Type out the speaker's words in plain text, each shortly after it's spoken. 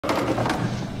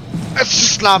It's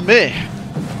just not me.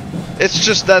 It's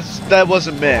just that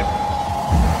wasn't me.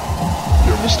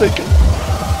 You're mistaken.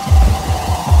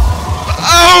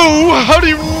 Oh, how do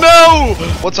you know?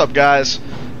 What's up, guys?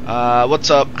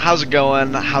 What's up? How's it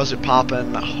going? How's it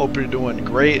poppin'? Hope you're doing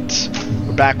great.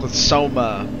 We're back with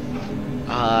SOMA.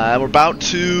 And we're about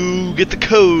to get the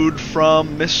code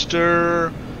from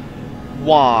Mr.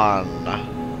 Juan.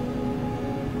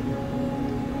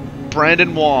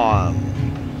 Brandon Juan.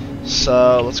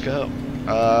 So, let's go.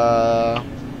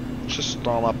 Just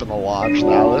throw him up in the lodge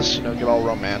with Alice, you know, get all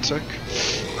romantic.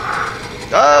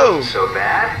 Oh! So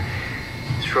bad?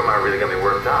 This room really got me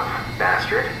worked up,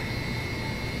 bastard.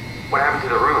 What happened to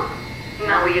the room?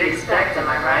 Not what you'd expect, am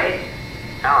I right?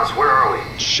 Alice, where are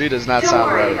we? She does not Don't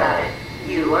sound worry right about at all.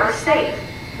 it. You are safe,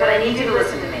 but I need you to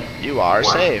listen to me. You are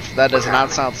What? safe. That does What's not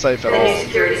happening? sound safe at The new all.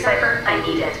 security cipher, I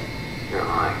need it. You're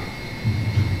lying.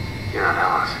 You're not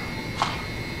Alice.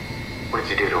 What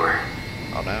did you do to her?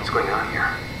 Oh no. What's going on here?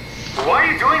 Why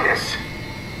are you doing this?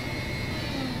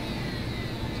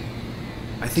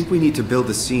 I think we need to build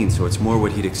the scene so it's more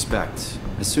what he'd expect.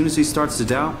 As soon as he starts to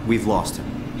doubt, we've lost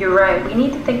him. You're right, we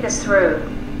need to think this through.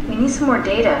 We need some more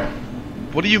data.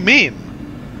 What do you mean?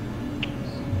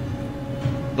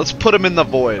 Let's put him in the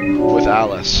void with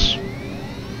Alice.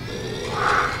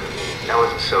 That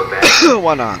wasn't so bad.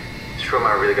 Why not? This room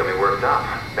really got me worked up,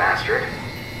 bastard.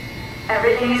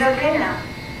 Everything is okay now.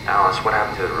 Alice, what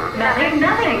happened to the room? Nothing.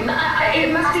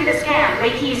 It must be the scan,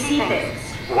 making you see things.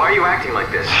 Why are you acting like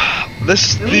this?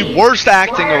 This is Me? the worst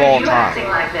acting Why of are all you time. acting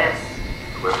like this?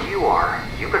 Whoever you are,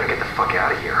 you better get the fuck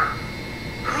out of here.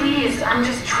 Please, I'm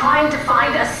just trying to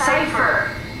find a cipher.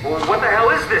 Well, what the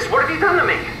hell is this? What have you done to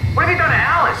me? What have you done to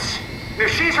Alice?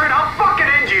 If she's hurt, I'll fucking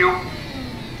end you.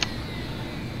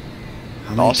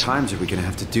 How many Awesome. times are we gonna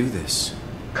have to do this?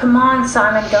 Come on,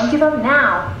 Simon, don't give up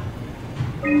now.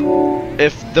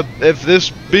 If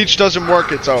this beach doesn't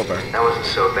work, it's over. That wasn't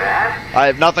so bad. I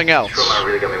have nothing else. This room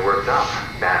really got me worked up,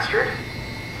 bastard.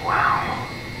 Wow.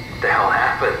 What the hell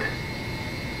happened?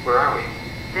 Where are we?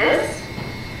 This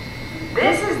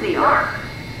is the Ark.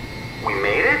 We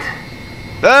made it?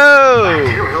 I Oh!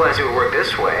 didn't realize it would work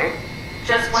this way.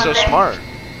 Just one So thing. smart.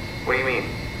 What do you mean?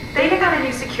 Theta got a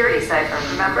new security cipher,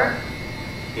 remember?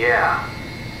 Yeah.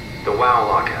 The WoW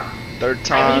lockout. Third I need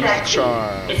time's that the key.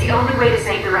 charm. It's the only way to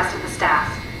save the rest of the staff.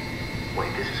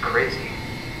 Wait, this is crazy.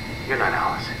 You're not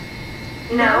Alice.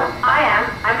 No, I am.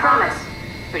 I promise.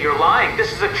 No, you're lying.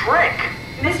 This is a trick.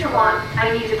 Mr. Juan,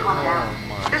 I need you to calm down.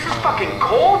 This is fucking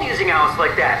cold using Alice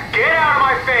like that. Get out of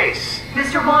my face.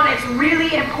 Mr. Juan, it's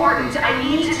really important. I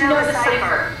need to know the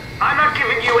cipher. I'm not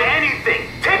giving you anything.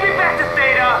 Take me back to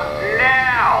Theta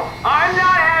now. I'm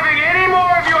not having any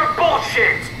more of your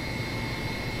bullshit.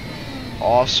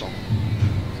 Awesome.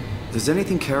 Does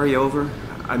anything carry over?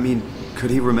 I mean,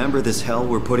 could he remember this hell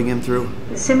we're putting him through?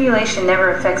 The simulation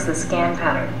never affects the scan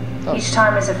pattern. Oh. Each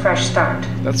time is a fresh start.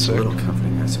 That's A sick. little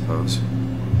comforting, I suppose.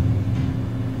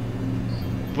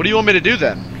 What do you want me to do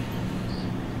then?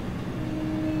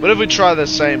 What if we try the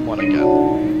same one again?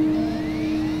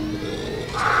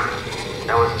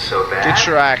 That wasn't so bad. Get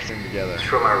your acting together.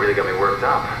 This room really got me worked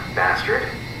up, bastard.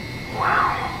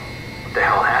 Wow. What the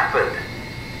hell happened?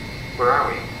 Where are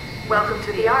we? Welcome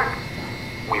to the Ark.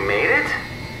 We made it?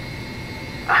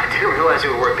 I didn't realize it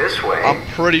would work this way. I'm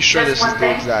pretty sure Just this is one the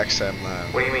thing. exact same line.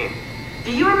 What do you mean?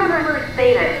 Do you remember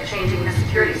Theta changing the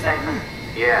security cipher?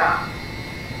 Yeah.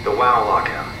 The WoW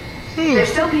lockout. There's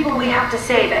still people we have to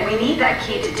save, and we need that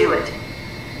key to do it.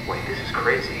 Wait, this is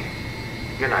crazy.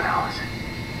 You're not Alice.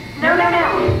 No.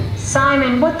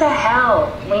 Simon, what the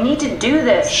hell? We need to do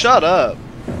this. Shut up.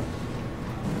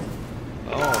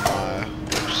 Oh my.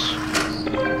 Oops.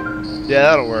 Yeah,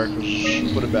 that'll work.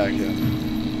 Just put it back in.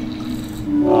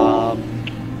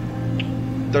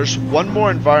 There's one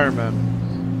more environment,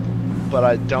 but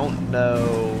I don't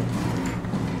know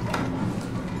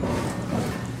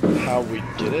how we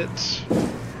get it,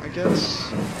 I guess.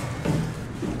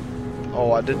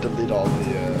 Oh, I did delete all the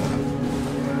things.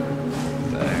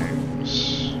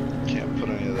 Can't put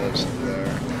any of those in there.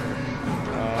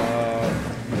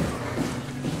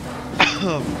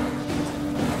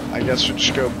 I guess we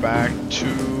just go back to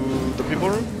the people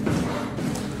room.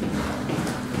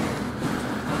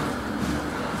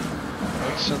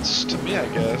 Makes sense to me, I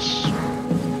guess.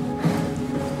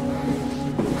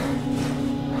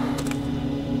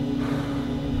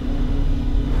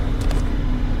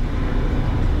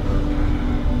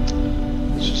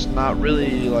 It's just not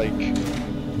really like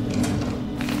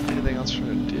anything else for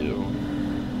me to do.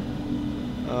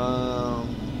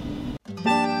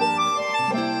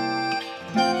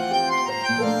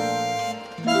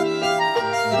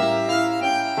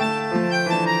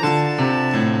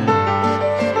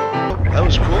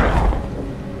 was cool.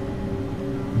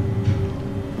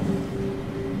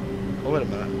 Oh, wait a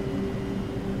minute.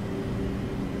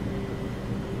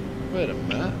 Wait a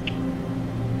minute.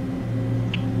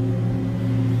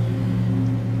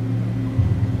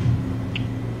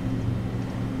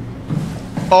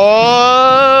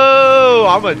 Oh,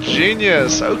 I'm a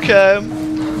genius. Okay.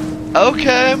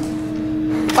 Okay.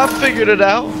 I figured it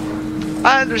out.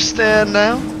 I understand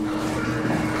now.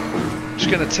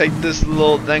 Just gonna take this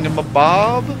little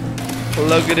thingamabob,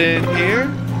 plug it in here.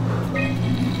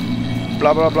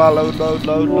 Blah blah blah, load, load,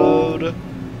 load, load.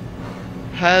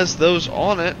 Has those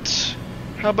on it.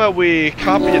 How about we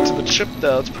copy it to the chip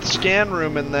though? Let's put the scan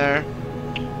room in there.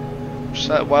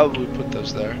 Why would we put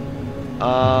those there?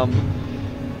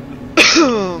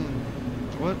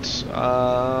 What?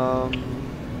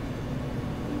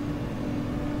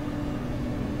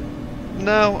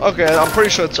 No? Okay, I'm pretty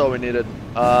sure that's all we needed.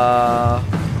 Cause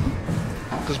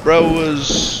bro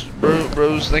was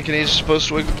thinking he's supposed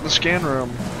to wake up in the scan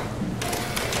room.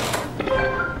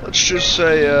 Let's just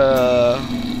say,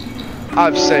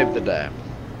 I've saved the day.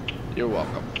 You're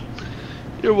welcome.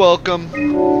 You're welcome.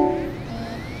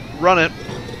 Run it.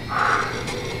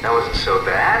 That wasn't so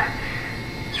bad.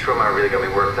 Stroma really got me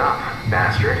worked up,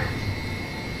 bastard.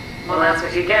 Well, that's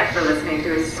what you get for listening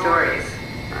to his stories.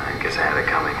 I guess I had it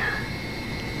coming.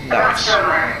 About Nice.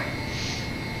 Stroma.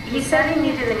 He said he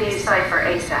needed a new cipher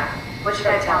ASAP. What should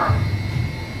I tell him?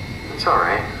 It's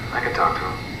alright. I can talk to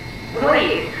him.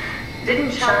 Wait,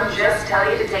 didn't Sean just tell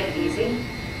you to take it easy?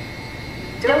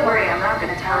 Don't worry, I'm not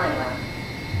going to tell anyone.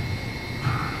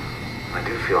 I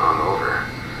do feel hungover.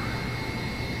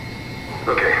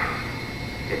 Okay.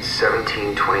 It's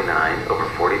 1729 over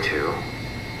 42,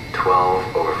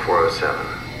 12 over 407.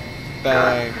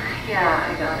 Bang. Yeah,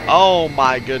 I got it. Oh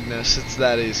my goodness, it's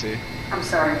that easy. I'm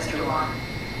sorry, Mr. Long.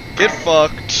 Get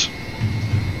fucked.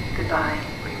 Goodbye.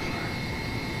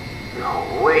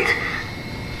 No, wait.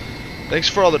 Thanks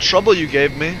for all the trouble you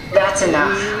gave me. That's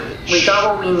enough. We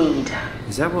got what we need.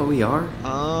 Is that what we are?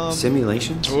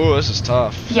 Simulations? Ooh, this is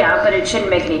tough. Yeah, but it shouldn't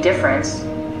make any difference.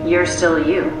 You're still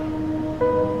you.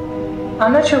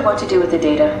 I'm not sure what to do with the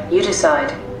data. You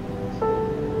decide.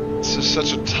 This is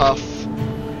such a tough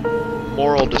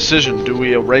moral decision. Do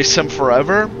we erase him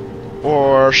forever?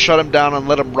 Or shut him down and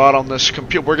let him rot on this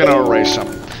computer? We're gonna erase him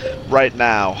right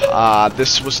now.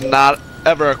 This was not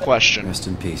ever a question. Rest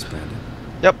in peace, Brandon.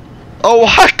 Yep. Oh,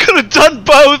 I could have done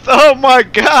both! Oh my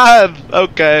god!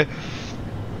 Okay.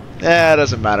 Yeah, it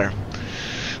doesn't matter.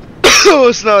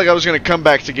 It's not like I was gonna come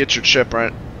back to get your chip,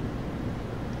 right?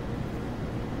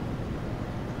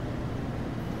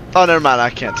 Oh, never mind. I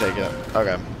can't take it.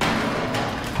 Okay.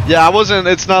 Yeah, I wasn't.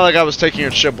 It's not like I was taking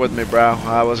your chip with me, bro.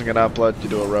 I wasn't gonna upload you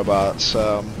to a robot,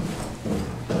 so.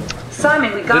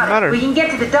 Simon, we got matter. it. We can get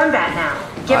to the Dunbat now.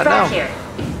 Get back know. here.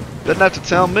 Didn't have to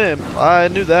tell me. I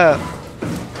knew that.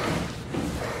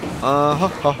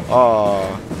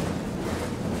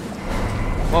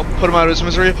 Well, put him out of his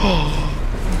misery.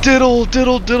 Diddle,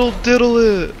 diddle, diddle, diddle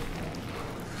it.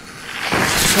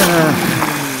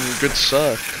 Good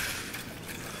suck.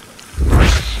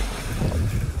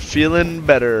 Feeling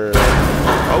better.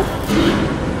 Oh.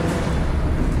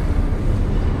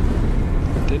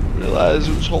 Didn't realize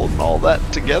it was holding all that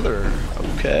together.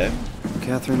 Okay.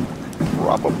 Catherine,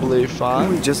 Probably couldn't fine.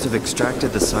 we just have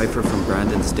extracted the cipher from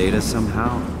Brandon's data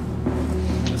somehow?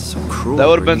 That's so cruel. That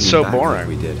would've been bringing so him back like boring.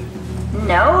 we did.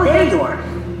 No, there you are.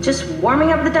 Just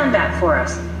warming up the Dunbat for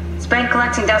us. It's been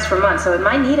collecting dust for months, so it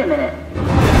might need a minute.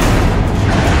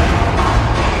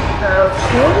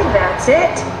 Okay, that's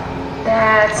it.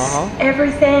 That's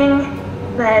everything.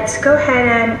 Let's go ahead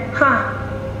and... Huh.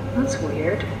 That's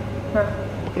weird. Huh.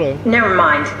 Never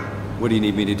mind. What do you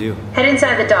need me to do? Head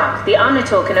inside the dock. The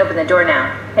Omnitool can open the door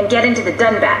now. And get into the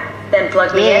Dunbat. Then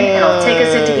plug me in, and I'll take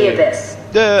us into the Abyss.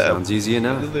 Yeah. Sounds easy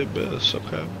enough. The abyss,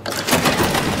 okay.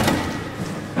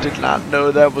 Did not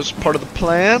know that was part of the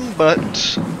plan, but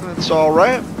that's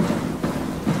alright.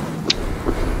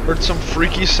 Heard some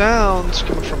freaky sounds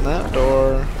coming from that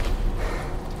door.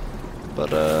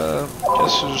 But,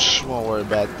 guess we just won't worry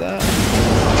about that.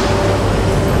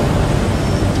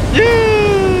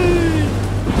 Yay!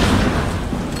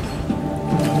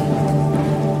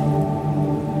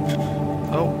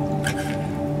 Oh.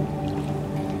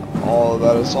 All of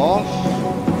that is off.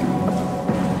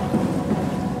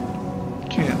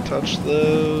 Can't touch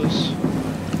those.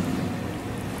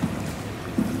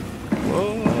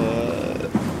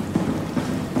 What?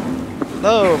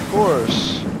 No, of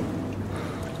course.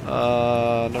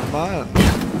 Never mind.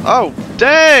 Oh,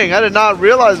 dang! I did not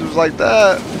realize it was like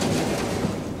that.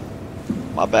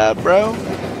 My bad, bro.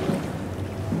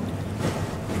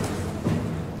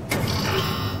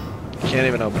 Can't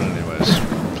even open it anyways.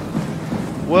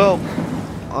 Well,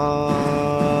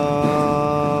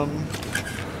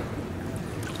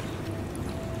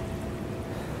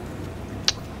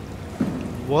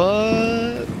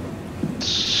 what?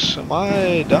 Am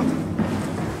I dumb?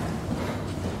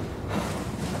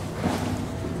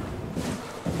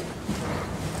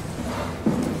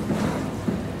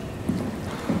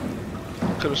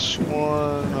 Could have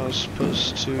sworn I was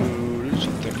supposed to do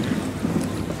something.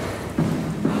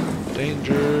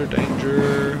 Danger,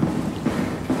 danger.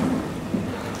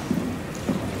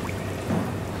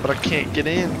 But I can't get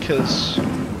in because I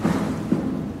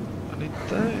need the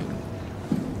thing.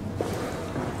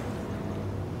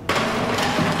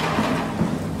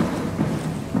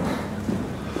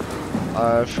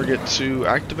 I forget to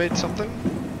activate something?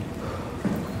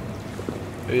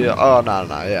 Yeah, oh, no,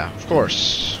 yeah, of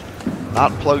course.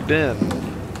 Not plugged in.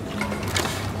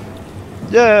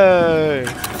 Yay!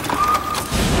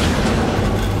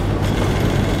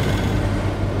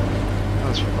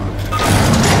 That's fun.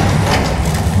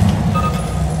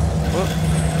 Whoop.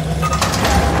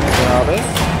 Got it.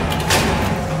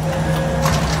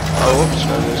 Oh, whoops,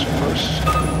 gotta do this one first.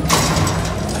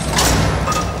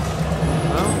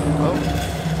 No? Oh.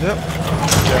 Yep.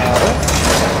 Got it.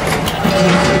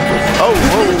 Oh,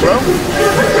 whoa, bro.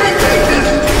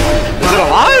 Is it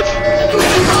alive?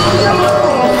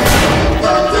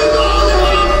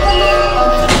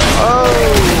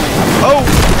 Oh.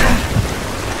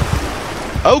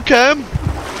 Oh. Okay.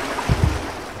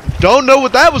 Don't know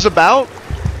what that was about.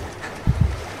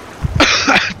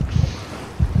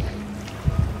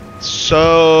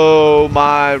 So,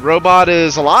 my robot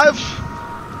is alive?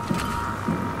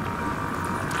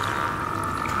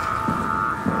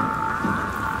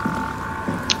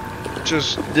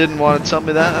 Just didn't want to tell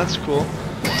me that. That's cool.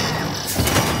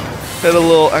 Hit a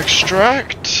little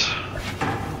extract.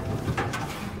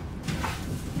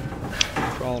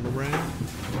 Crawling around.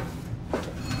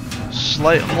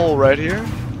 Slight hole right here.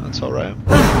 That's alright.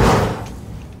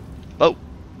 Oh.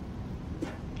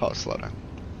 Oh, slow down.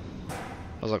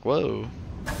 I was like, whoa.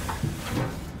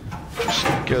 Just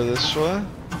go this way.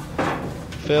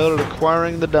 Failed at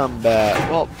acquiring the dumb bat.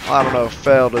 Well, I don't know if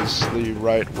failed is the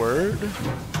right word.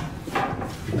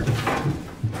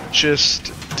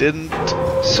 Just didn't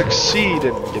succeed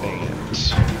in getting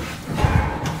it.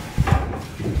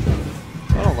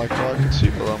 I don't like how I can see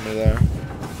below me there.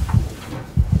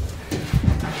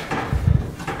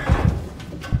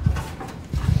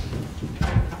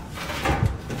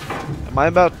 Am I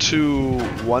about to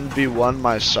 1v1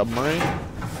 my submarine?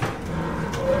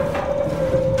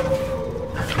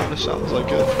 Kinda sounds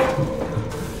like it.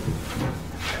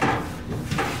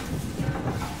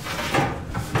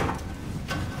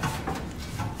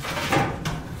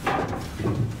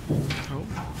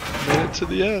 To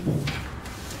the end.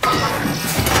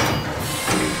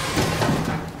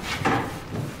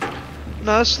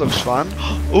 No, this looks fun.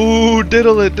 Ooh,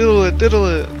 diddle it, diddle it, diddle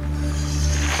it.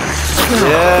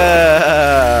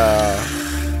 Yeah.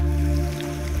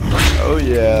 Oh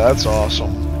yeah, that's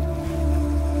awesome.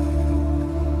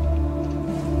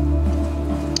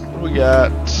 What do we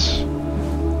got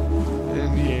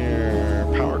in here?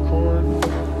 Power cord.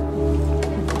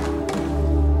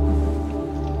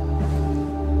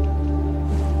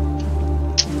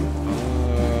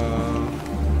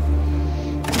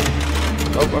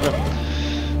 Oh, okay.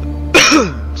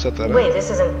 Set that up. Wait, this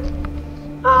isn't...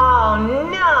 Oh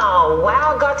no!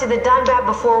 WoW got to the Dunbat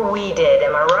before we did,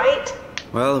 am I right?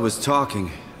 Well, it was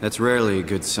talking. That's rarely a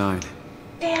good sign.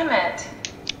 Damn it.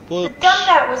 Whoops. The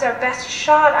Dunbat was our best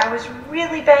shot. I was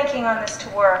really banking on this to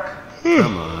work.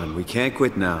 Come on, we can't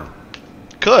quit now.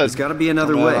 Could. There's gotta be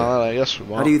another way. I guess we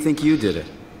won't. How do you think you did it?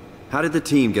 How did the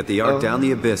team get the Ark down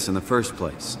the abyss in the first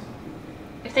place?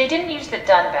 If they didn't use the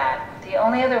Dunbat, the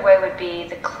only other way would be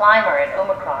the climber at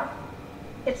Omicron.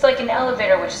 It's like an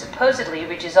elevator which supposedly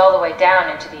reaches all the way down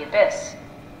into the abyss.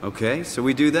 Okay, so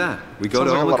we do that. We go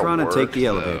Sounds to like a lot of Omicron and take work, the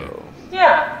elevator. though.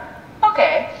 Yeah,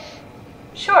 okay.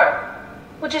 Sure.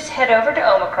 We'll just head over to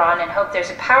Omicron and hope there's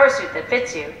a power suit that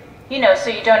fits you. You know, so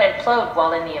you don't implode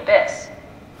while in the abyss.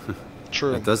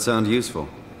 True. That does sound useful.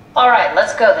 Alright,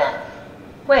 let's go then.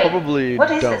 Wait, Probably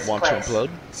what is don't this want place? to implode.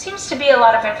 Seems to be a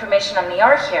lot of information on the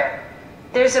Ark here.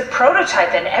 There's a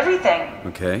prototype and everything.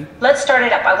 Okay. Let's start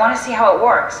it up. I want to see how it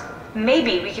works.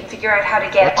 Maybe we can figure out how to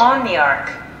get What? on the Ark.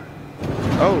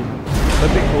 Oh,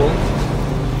 that'd be cool.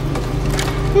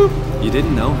 You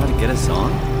didn't know how to get us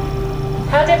on?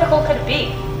 How difficult could it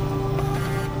be?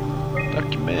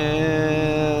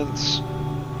 Documents.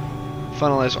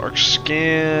 Finalize ARC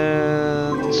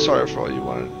scan. Sorry for all you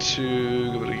wanted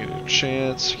to. Give it a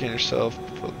chance. Scan yourself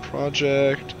before the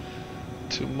project.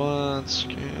 2 months.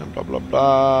 Can blah blah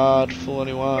blah. To fool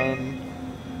anyone.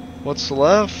 What's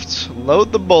left?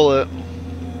 Load the bullet.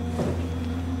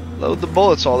 Load the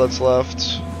bullet's all that's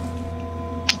left.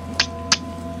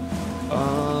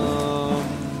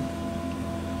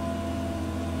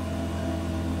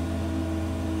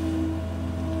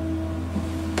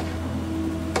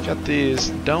 Got these.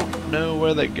 Don't know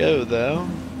where they go though.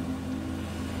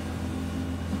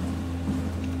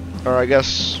 Or I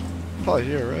guess probably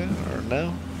here, right? Or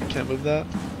no? Can't move that.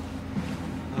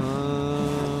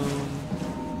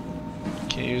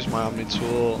 Can't use my Omni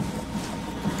tool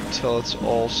until it's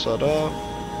all set up.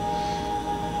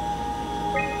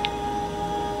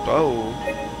 Oh.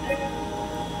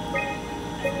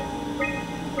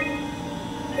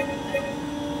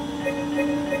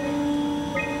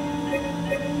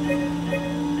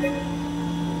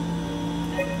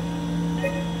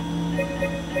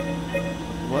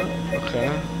 What? Okay.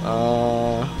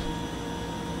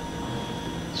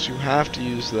 So you have to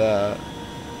use that.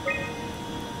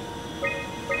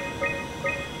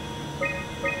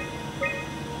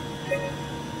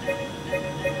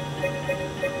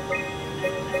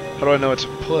 How do I know what to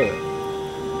put?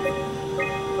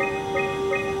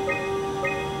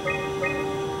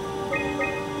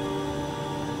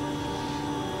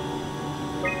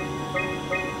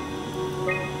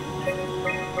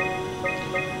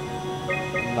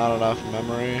 Not enough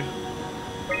memory.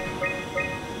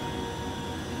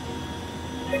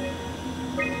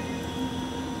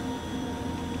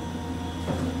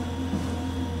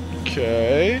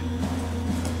 Okay.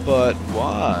 But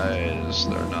why is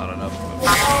there not enough memory?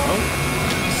 Oh.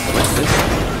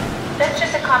 That's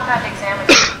just a compound examiner.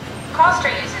 Coster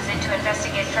uses it to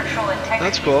investigate structural integrity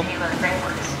That's cool. of payload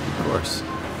frameworks. Of course.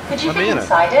 Could you Let me fit in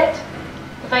inside it?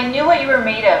 If I knew what you were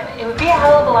made of, it would be a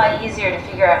hell of a lot easier to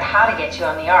figure out how to get you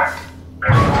on the Ark.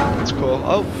 That's cool.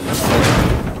 Oh.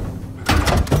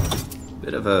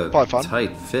 Bit of a fun.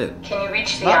 tight fit. Can you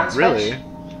reach the Not on switch? really.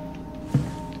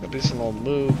 Got decent little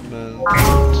movement.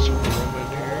 Just room in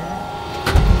here.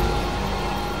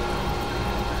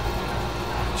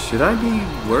 Should I be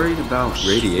worried about Light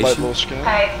radiation? little scan.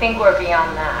 I think we're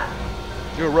beyond that.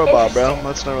 You're a robot, bro. Interesting.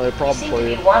 That's not really a You problem seem for to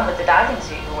you. be one with the diving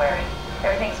suit you're wearing.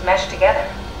 Everything's meshed together.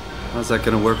 How's that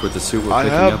gonna work with the suit we're I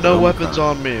picking have up no at weapons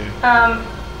Omicron? on me.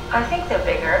 I think they're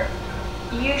bigger.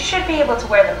 You should be able to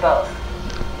wear them both.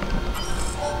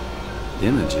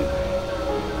 Imogen.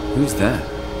 Who's that?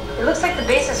 It looks like the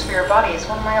basis for your body is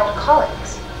one of my old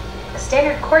colleagues. A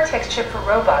standard Cortex chip for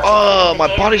robots. Oh, including the my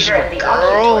data body's reader a and the girl.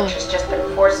 oxygen torch has just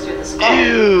been forced through the skull.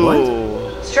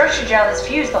 Ew. Structure gel has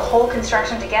fused the whole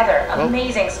construction together.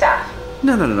 Amazing stuff.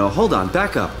 No, hold on,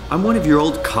 back up. I'm one of your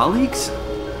old colleagues?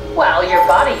 Well, your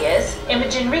body is.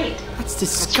 Imogen Reed. That's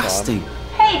disgusting.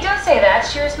 Hey, don't say that.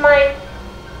 She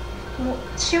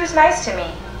was nice to me.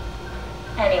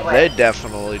 Anyway. They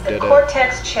definitely The did it.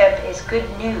 Cortex chip is good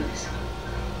news.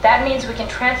 That means we can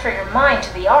transfer your mind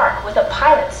to the Ark with a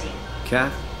pilot seat.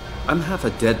 Kath, I'm half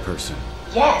a dead person.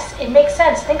 Yes, it makes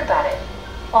sense. Think about it.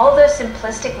 All those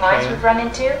simplistic minds we've run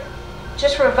into,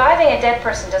 just reviving a dead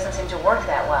person doesn't seem to work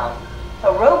that well.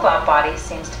 A robot body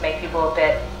seems to make people a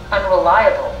bit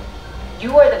unreliable.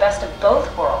 You are the best of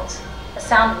both worlds. A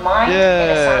sound mind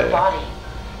and a sound Yay. body.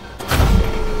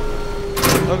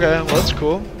 Okay, well that's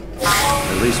cool.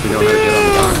 At least we know how to get on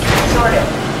the dock. Sort of.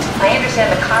 I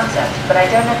understand the concept, but I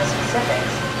don't know the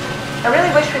specifics. I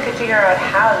really wish we could figure out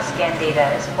how the scan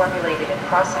data is formulated and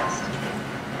processed.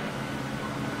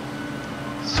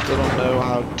 Still don't know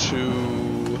how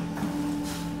to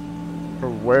or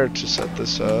where to set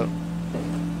this up.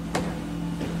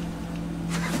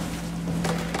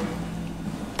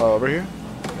 Oh, over here?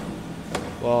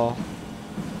 Well,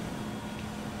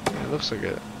 it looks like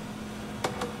it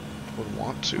would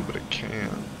want to, but it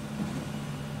can't.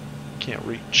 Can't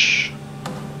reach.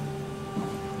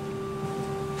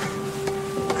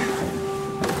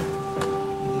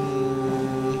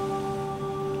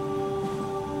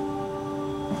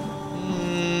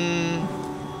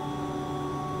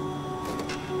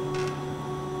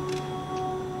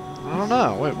 I don't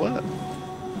know. Wait, what?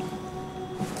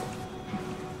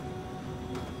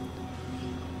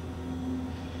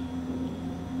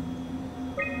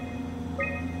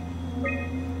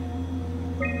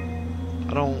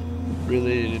 I don't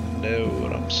really know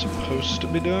what I'm supposed to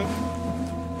be doing.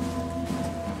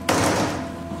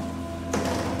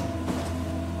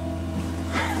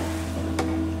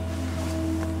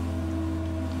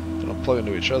 They don't plug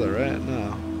into each other, right?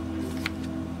 No.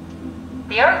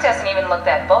 The Ark doesn't even look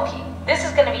that bulky. This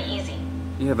is gonna be easy.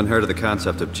 You haven't heard of the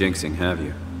concept of jinxing, have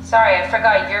you? Sorry, I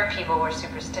forgot your people were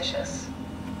superstitious.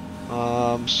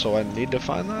 So I need to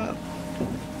find that?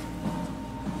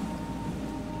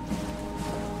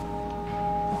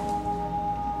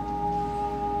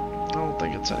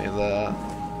 fix any of that.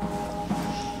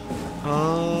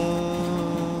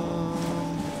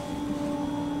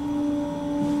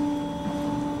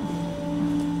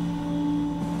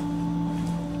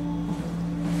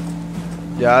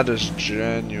 Yeah, I just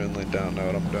genuinely don't know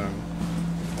what I'm doing.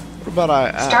 What about I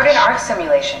ask? Start an arc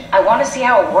simulation. I want to see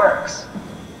how it works.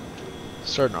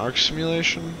 Start an arc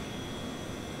simulation?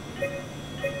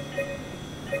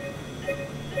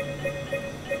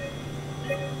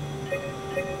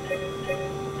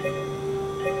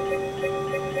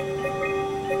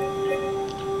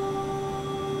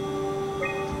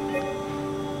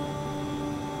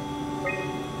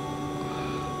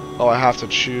 Oh, I have to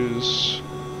choose.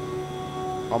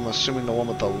 I'm assuming the one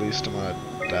with the least amount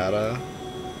of data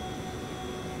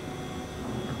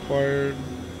required.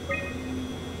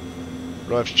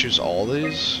 Do I have to choose all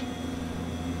these?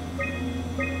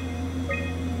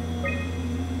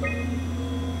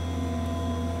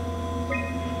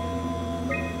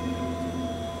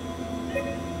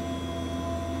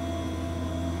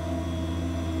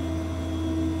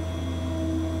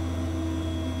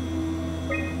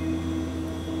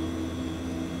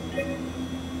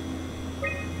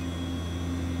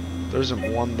 There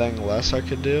isn't one thing less I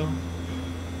could do.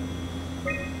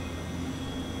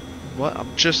 What?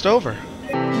 I'm just over.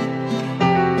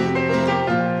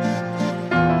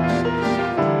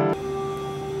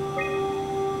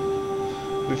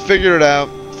 We figured it out.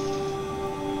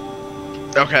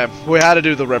 Okay, we had to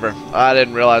do the river. I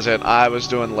didn't realize it. I was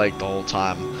doing lake the whole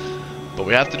time. But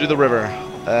we have to do the river.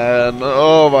 And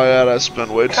oh my god, I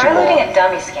spent way too long. Try loading a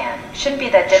dummy scan. Shouldn't be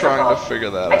that difficult. Trying to figure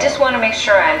that out. I just want to make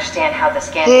sure I understand how the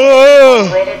scan is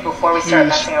calculated before we start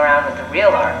messing around with the real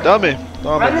arc. Dummy.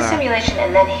 Run the simulation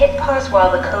and then hit pause while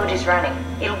the code is running.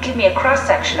 It'll give me a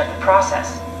cross-section of the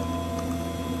process.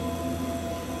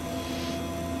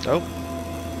 Oh.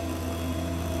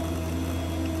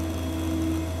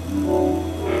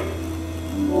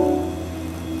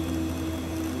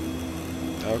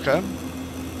 Okay.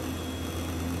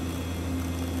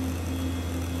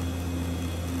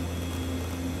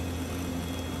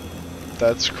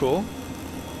 That's cool.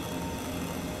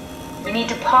 You need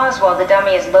to pause while the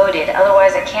dummy is loaded,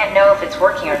 otherwise I can't know if it's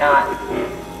working or not.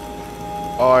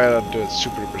 Oh, I gotta do it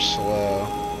super duper slow.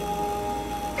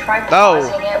 Try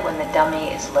pausing it when the dummy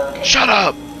is loaded. Shut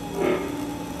up!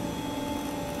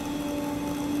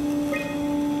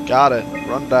 Got it.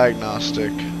 Run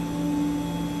diagnostic.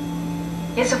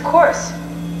 Yes, of course.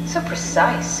 So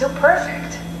precise, so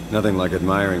perfect. Nothing like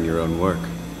admiring your own work.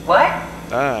 What?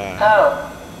 Ah. Oh,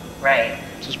 right.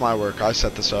 This is my work. I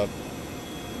set this up.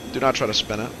 Do not try to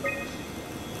spin it.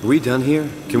 Are we done here?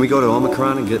 Can we go to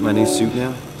Omicron and get my new suit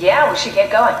now? Yeah, we should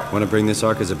get going. Want to bring this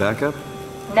arc as a backup?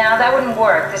 No, that wouldn't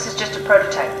work. This is just a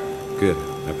prototype. Good.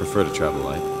 I prefer to travel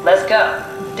light. Let's go.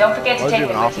 Don't forget to take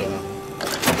it with you.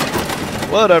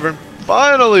 Whatever.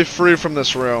 Finally free from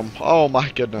this room. Oh my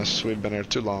goodness, we've been here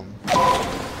too long.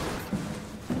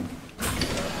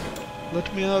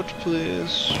 Let me out,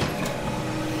 please.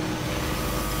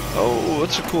 Oh,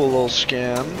 it's a cool little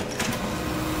scan.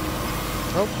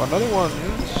 Oh, another one,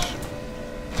 yes.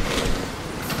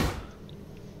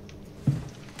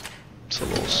 It's a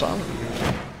little silent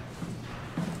here.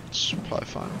 It's probably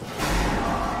fine.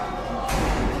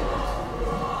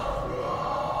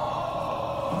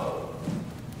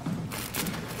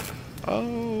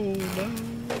 Oh no.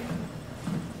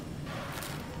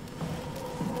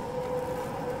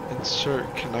 Insert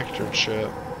connector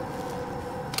chip.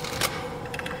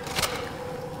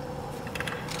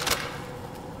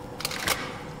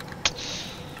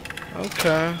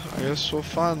 Okay, I guess we'll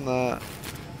find that.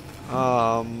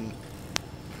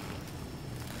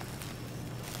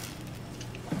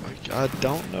 I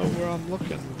don't know where I'm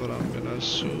looking, but I'm gonna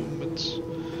assume it's.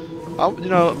 You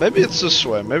know, maybe it's this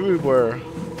way. Maybe we're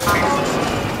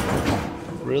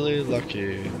really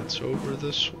lucky. It's over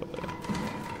this way.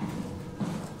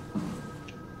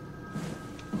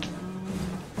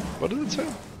 What did it say?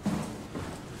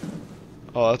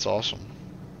 Oh, that's awesome.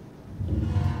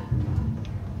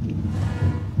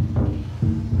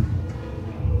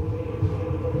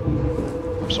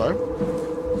 I'm sorry?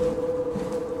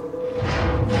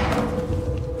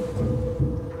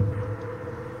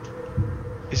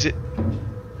 Is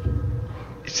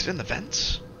it in the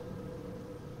vents?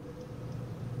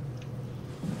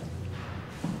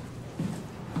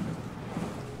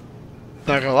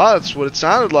 Not gonna lie, that's what it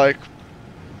sounded like.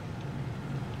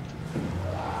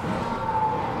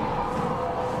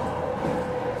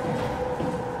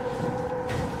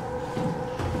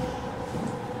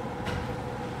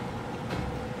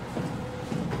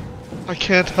 I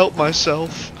can't help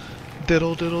myself.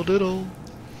 Diddle diddle diddle.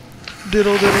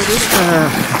 Diddle diddle diddle.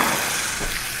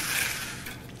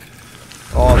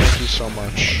 so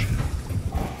much.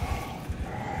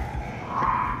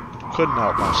 Couldn't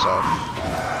help myself.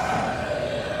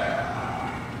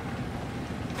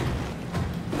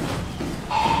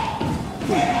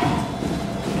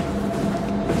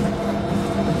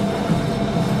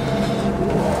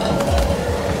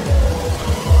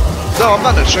 No, I'm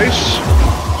not in a chase.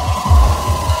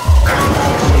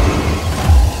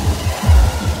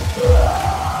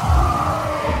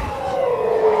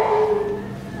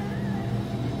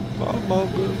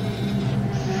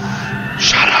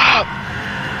 Shut up!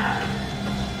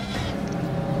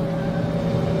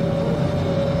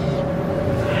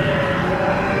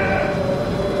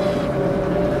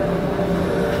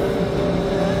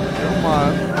 Come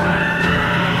on.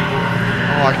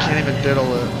 Oh, I can't even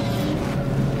diddle it.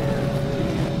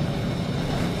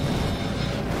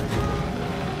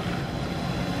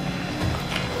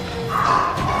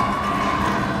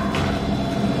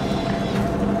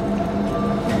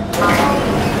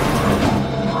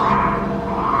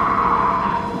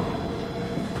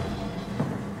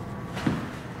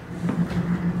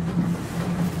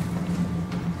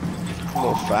 A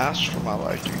little fast for my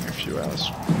liking, if you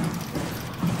ask.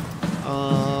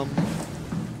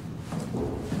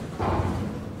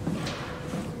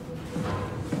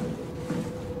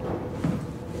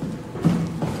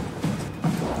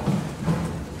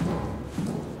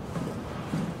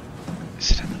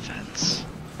 Is it in the fence?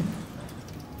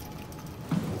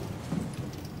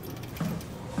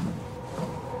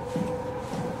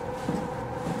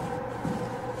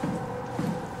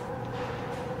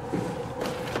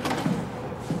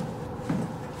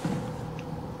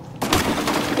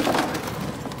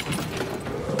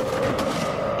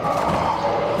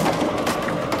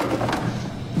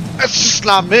 That's just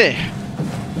not me.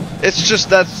 It's just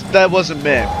that wasn't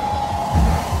me.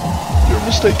 You're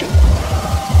mistaken.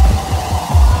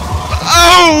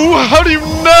 Oh! How do you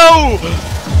know?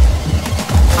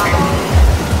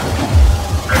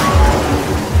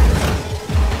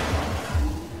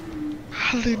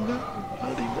 How did he know? How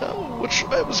did he know which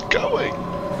way I was going?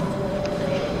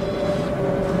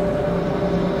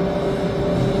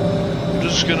 I'm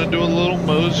just gonna do a little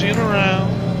moseying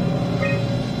around.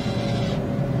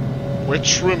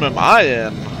 Which room am I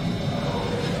in?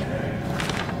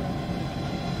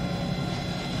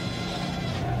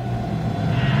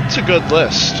 It's a good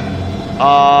list.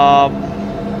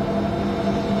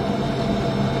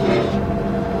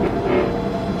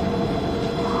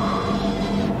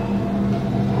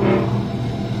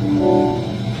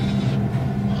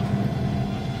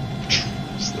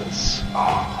 What's this?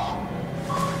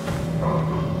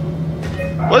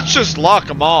 Let's just lock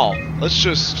them all. Let's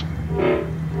just...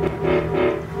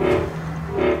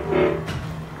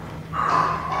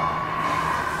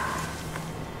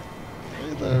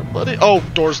 Buddy. Oh,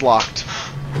 door's locked.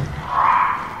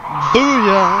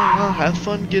 Booyah! Have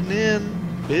fun getting in,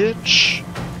 bitch.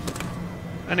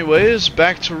 Anyways,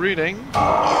 back to reading.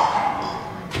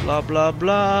 Blah, blah,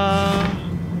 blah.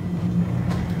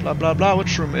 Blah, blah, blah.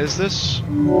 Which room is this?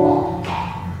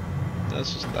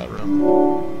 This is that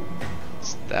room.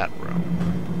 It's that room.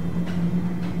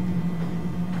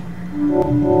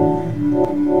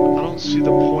 I don't see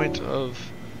the point of...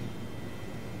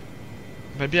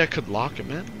 Maybe I could lock him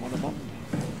in, one of them.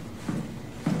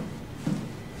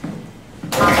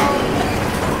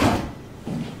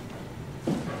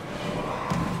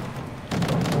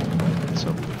 What's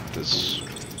up with this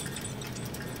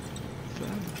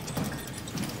thing?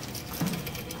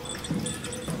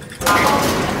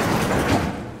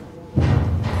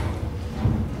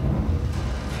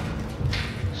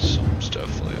 Something's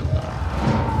definitely in there.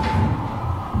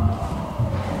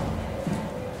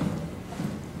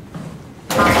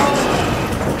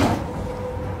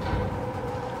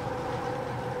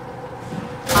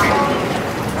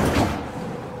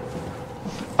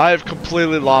 I have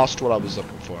completely lost what I was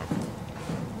looking for.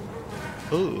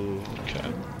 Ooh,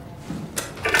 okay.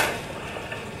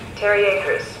 Terry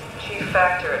Akers, Chief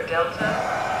Factor at Delta.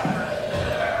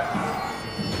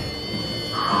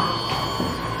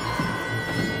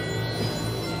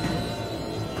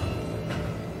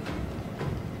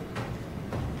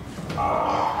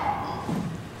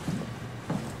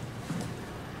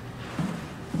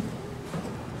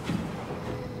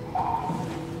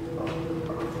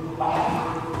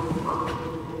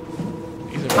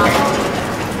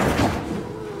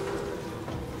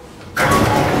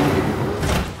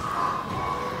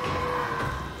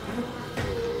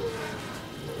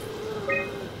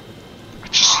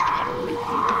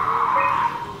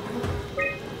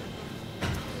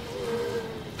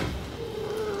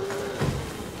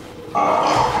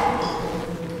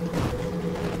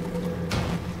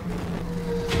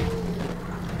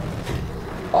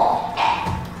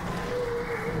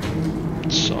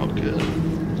 It's all good.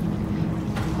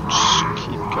 Just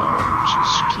keep going.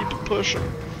 Just keep it pushing.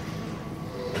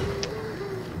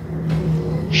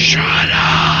 Shut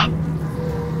up!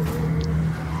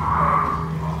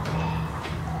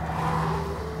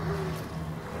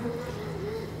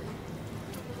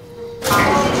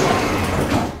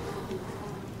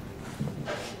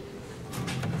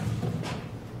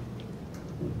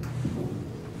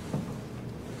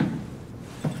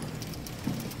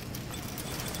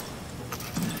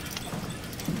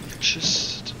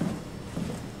 Just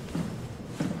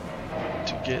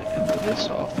to get into this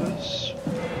office.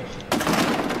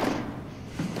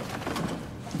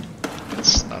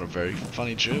 It's not a very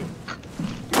funny joke.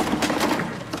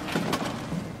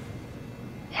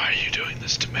 Why are you doing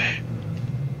this to me?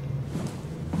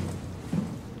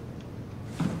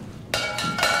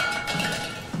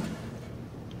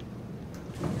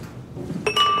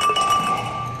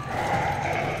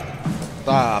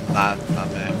 Not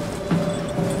me.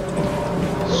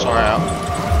 Sorry,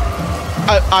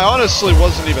 I honestly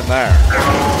wasn't even there.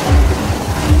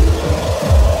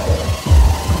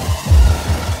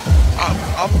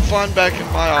 I'm fine back in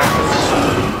my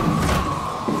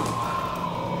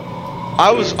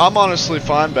office. I'm honestly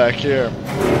fine back here.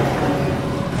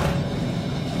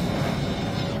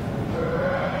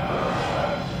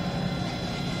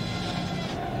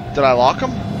 Did I lock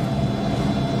him?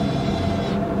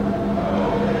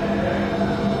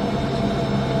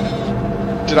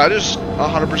 Did I just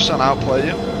 100% outplay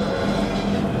you?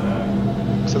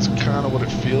 'Cause that's kind of what it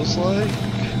feels like.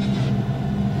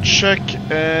 Check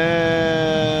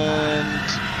and...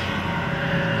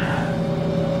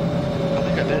 I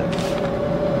think I did.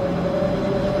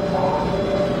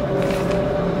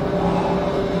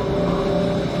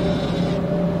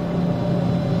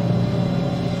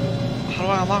 How do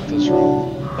I unlock this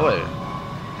room? Oh wait.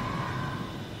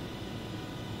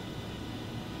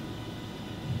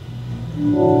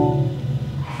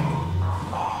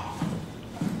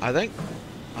 I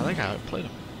think I outplayed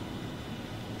him.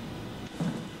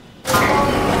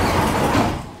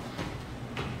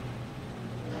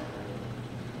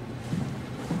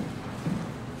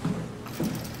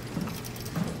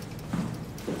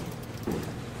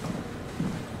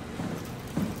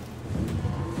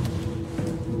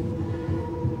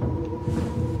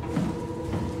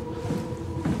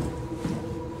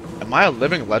 Am I a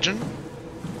living legend?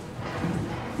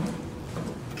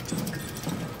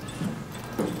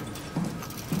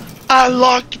 I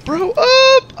locked bro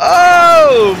up!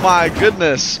 Oh my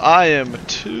goodness, I am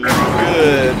too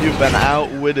good. You've been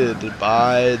outwitted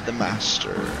by the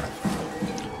master.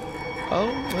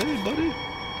 Oh, hey buddy.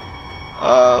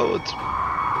 Oh, it's...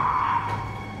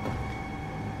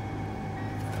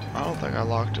 I don't think I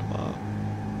locked him up.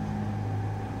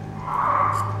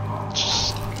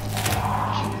 Just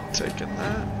keep taking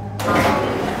that.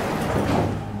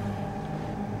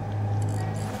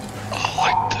 Oh, I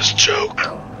like this joke.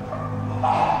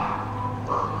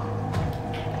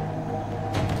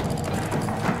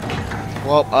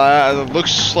 Well, it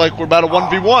looks like we're about a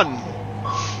 1v1.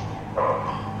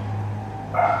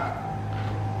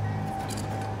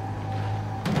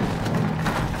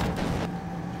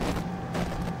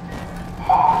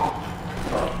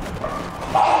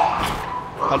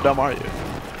 How dumb are you?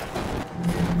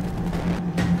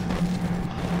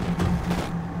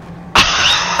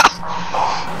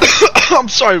 I'm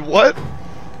sorry, what?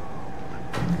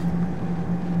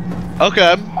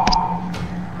 Okay.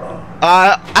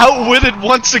 Outwitted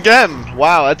once again.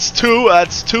 Wow, that's two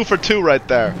for two right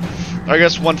there. I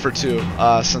guess 1 for 2,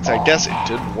 since I guess it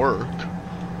didn't work.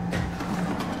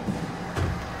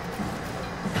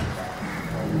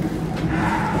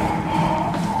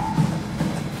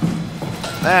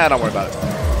 Nah, don't worry about it.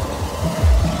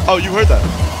 Oh, you heard that.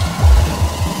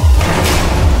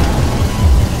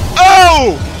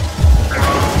 Oh!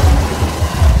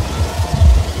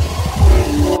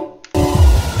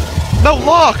 No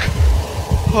lock!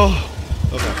 Oh,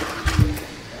 okay.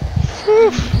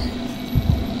 Whew.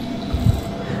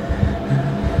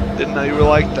 Didn't know you were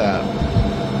like that.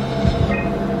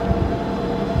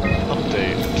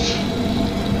 Update.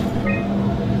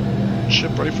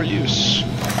 Ship ready for use.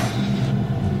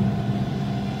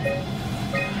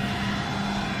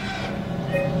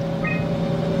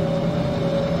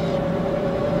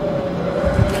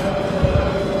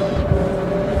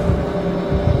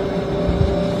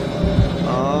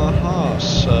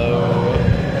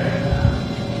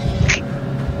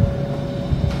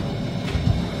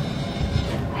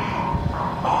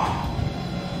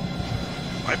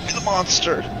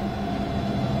 Monster.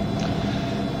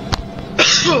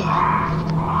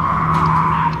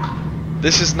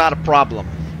 This is not a problem.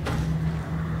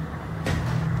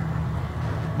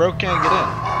 bro can't get in.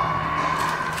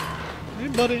 Hey,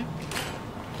 buddy.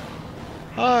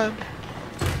 Hi.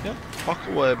 Yep, walk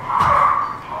away.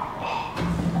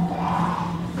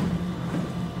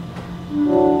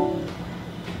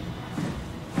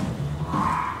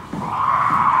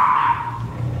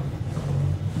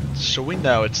 So we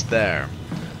know it's there.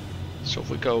 So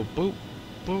if we go boop,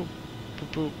 boop,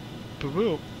 boop, boop, boop,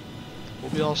 boop,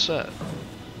 we'll be all set.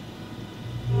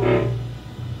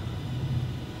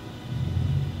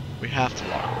 We have to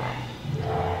lock her.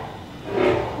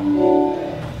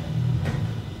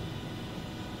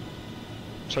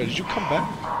 Sorry, did you come back?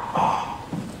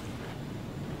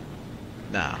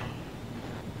 Nah.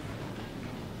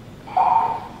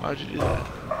 Why'd you do that?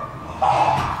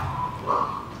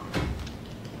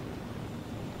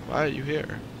 Why are you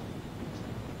here?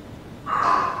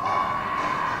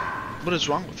 What is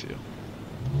wrong with you?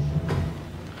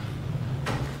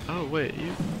 Oh wait,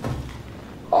 you...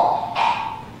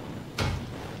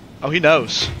 Oh, he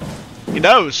knows. He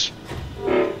knows!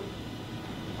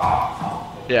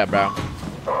 Yeah, bro.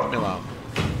 Leave me alone.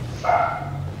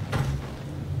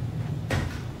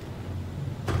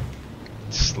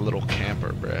 Just a little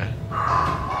camper, bruh.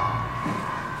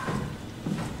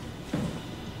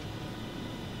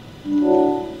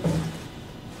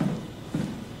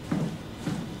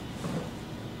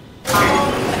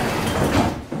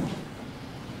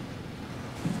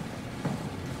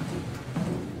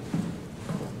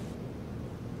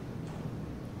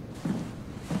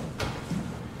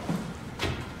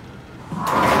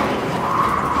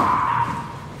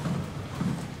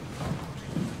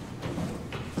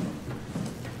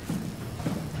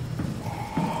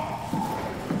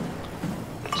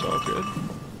 It's all good.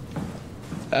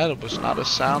 That was not a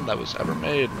sound that was ever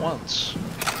made once.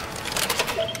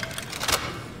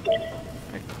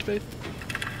 Activate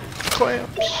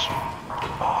clamps.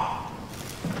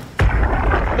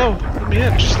 No, let me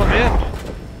in. Just let me in.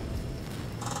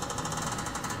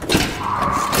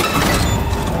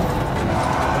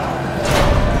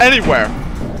 Anywhere.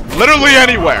 Literally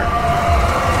anywhere.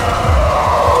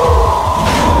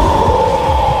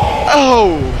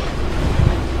 Oh.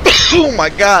 Oh my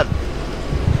god.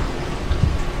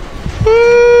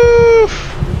 Woo.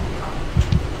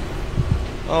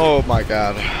 Oh my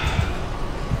god.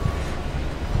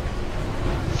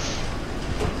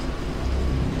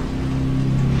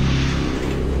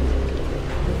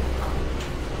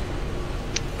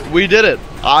 We did it.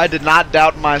 I did not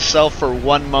doubt myself for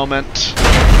one moment.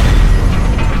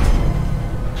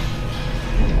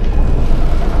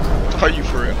 Are you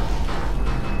for real?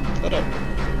 Shut up.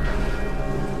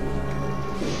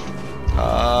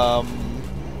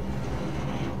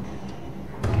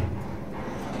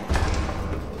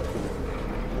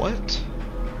 What?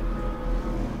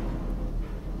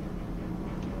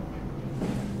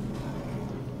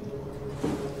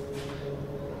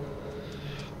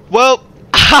 Well,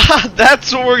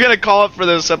 that's what we're gonna call it for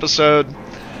this episode.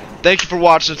 Thank you for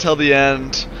watching until the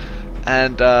end,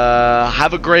 and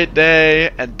have a great day,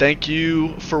 and thank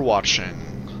you for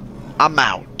watching. I'm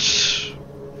out.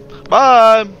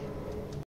 Bye.